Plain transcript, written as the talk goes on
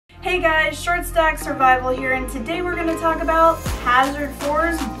Hey guys, Short Stack Survival here, and today we're going to talk about Hazard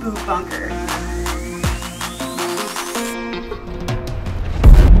 4's boot bunker.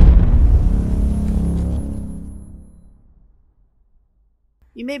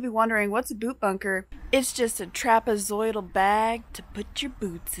 You may be wondering, what's a boot bunker? It's just a trapezoidal bag to put your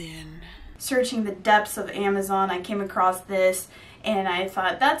boots in. Searching the depths of Amazon, I came across this and I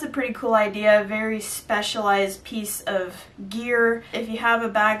thought that's a pretty cool idea, very specialized piece of gear. If you have a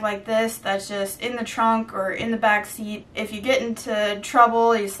bag like this that's just in the trunk or in the back seat, if you get into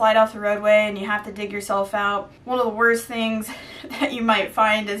trouble, you slide off the roadway and you have to dig yourself out. One of the worst things that you might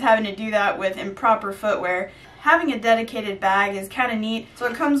find is having to do that with improper footwear. Having a dedicated bag is kind of neat. So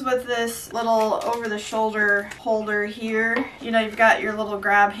it comes with this little over-the-shoulder holder here. You know, you've got your little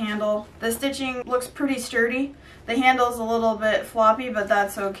grab handle. The stitching looks pretty sturdy. The handle's a little bit floppy, but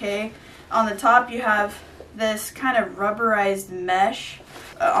that's okay. On the top you have this kind of rubberized mesh.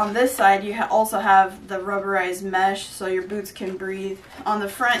 On this side you also have the rubberized mesh so your boots can breathe. On the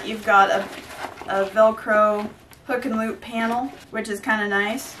front you've got a Velcro hook and loop panel, which is kind of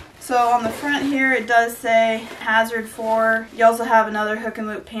nice. So on the front here it does say Hazard 4. You also have another hook and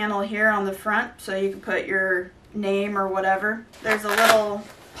loop panel here on the front so you can put your name or whatever. There's a little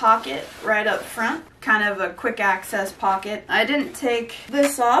pocket right up front, kind of a quick access pocket. I didn't take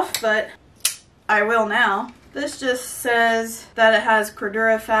this off, but I will now. This just says that it has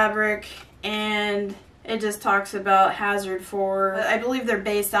Cordura fabric and it just talks about Hazard 4. I believe they're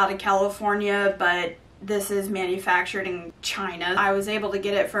based out of California, but this is manufactured in China. I was able to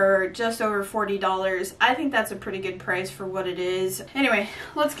get it for just over $40. I think that's a pretty good price for what it is. Anyway,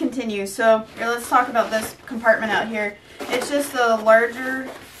 let's continue. So here, let's talk about this compartment out here. It's just a larger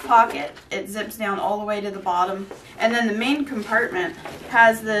pocket. It zips down all the way to the bottom. And then the main compartment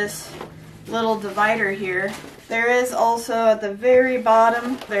has this little divider here. There is also at the very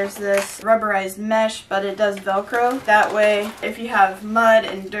bottom, there's this rubberized mesh, but it does Velcro. That way, if you have mud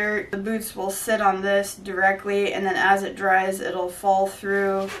and dirt, the boots will sit on this directly, and then as it dries, it'll fall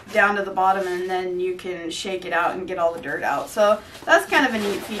through down to the bottom, and then you can shake it out and get all the dirt out. So that's kind of a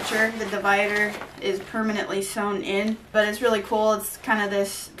neat feature. The divider is permanently sewn in, but it's really cool. It's kind of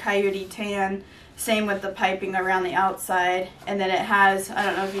this coyote tan. Same with the piping around the outside, and then it has, I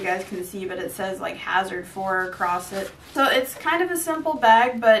don't know if you guys can see, but it says like Hazard 4 across it. So it's kind of a simple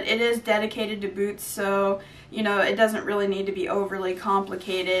bag, but it is dedicated to boots, so you know, it doesn't really need to be overly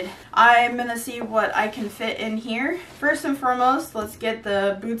complicated. I'm gonna see what I can fit in here. First and foremost, let's get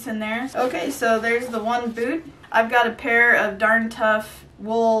the boots in there. Okay, so there's the one boot. I've got a pair of Darn Tough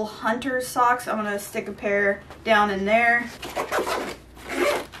wool hunter socks. I'm gonna stick a pair down in there.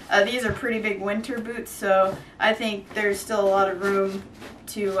 These are pretty big winter boots, so I think there's still a lot of room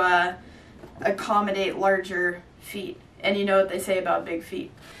to accommodate larger feet. And you know what they say about big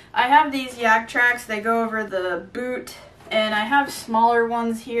feet. I have these Yaktrax. They go over the boot, and I have smaller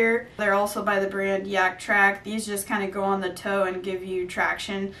ones here. They're also by the brand Yaktrax. These just kind of go on the toe and give you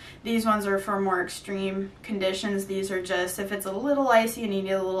traction. These ones are for more extreme conditions. These are just if it's a little icy and you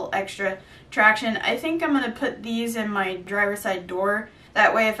need a little extra traction. I think I'm going to put these in my driver's side door.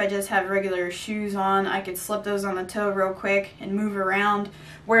 That way if I just have regular shoes on, I could slip those on the toe real quick and move around.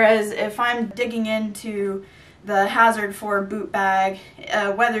 Whereas if I'm digging into the Hazard 4 boot bag,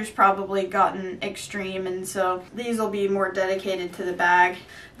 weather's probably gotten extreme, and so these will be more dedicated to the bag.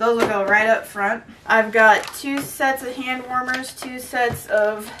 Those will go right up front. I've got 2 sets of hand warmers, 2 sets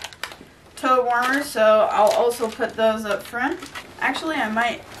of toe warmers, so I'll also put those up front. Actually, I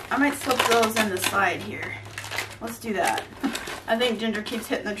might slip those in the side here. Let's do that. I think Ginger keeps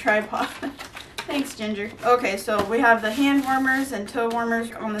hitting the tripod. Thanks, Ginger. Okay, so we have the hand warmers and toe warmers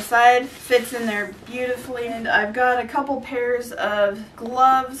on the side. Fits in there beautifully. And I've got a couple pairs of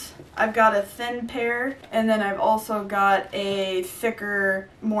gloves. I've got a thin pair, and then I've also got a thicker,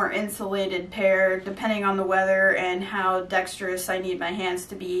 more insulated pair. Depending on the weather and how dexterous I need my hands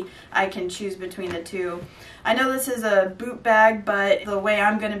to be, I can choose between the two. I know this is a boot bag, but the way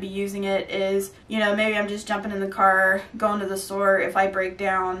I'm going to be using it is, you know, maybe I'm just jumping in the car, going to the store. If I break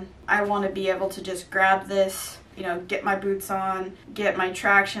down, I want to be able to just grab this, you know, get my boots on, get my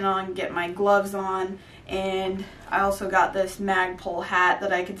traction on, get my gloves on, and I also got this Magpul hat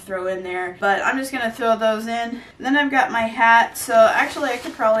that I could throw in there, but I'm just going to throw those in. Then I've got my hat, so actually I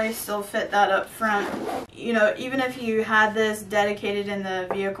could probably still fit that up front. You know, even if you had this dedicated in the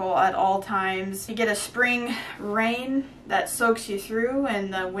vehicle at all times, you get a spring rain that soaks you through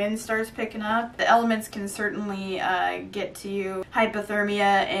and the wind starts picking up. The elements can certainly get to you. Hypothermia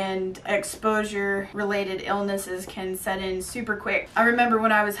and exposure related illnesses can set in super quick. I remember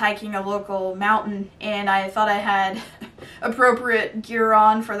when I was hiking a local mountain and I thought I had had appropriate gear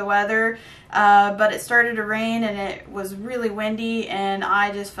on for the weather. But it started to rain and it was really windy and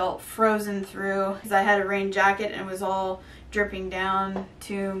I just felt frozen through because I had a rain jacket and it was all dripping down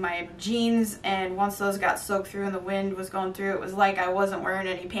to my jeans, and once those got soaked through and the wind was going through, it was like I wasn't wearing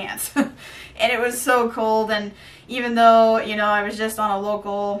any pants. And it was so cold, and even though, you know, I was just on a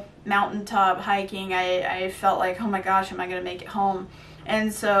local mountaintop hiking, I felt like, oh my gosh, am I going to make it home?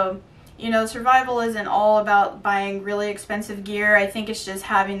 And so, you know, survival isn't all about buying really expensive gear. I think it's just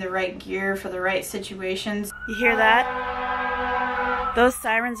having the right gear for the right situations. You hear that? Those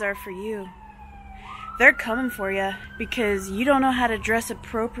sirens are for you. They're coming for you because you don't know how to dress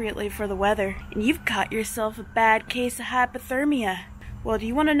appropriately for the weather and you've caught yourself a bad case of hypothermia. Well, do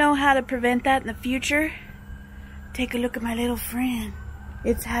you want to know how to prevent that in the future? Take a look at my little friend.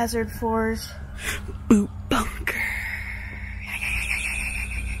 It's Hazard 4's boot bunker.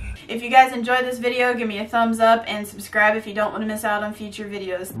 If you guys enjoyed this video, give me a thumbs up and subscribe if you don't want to miss out on future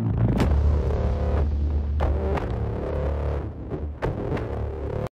videos.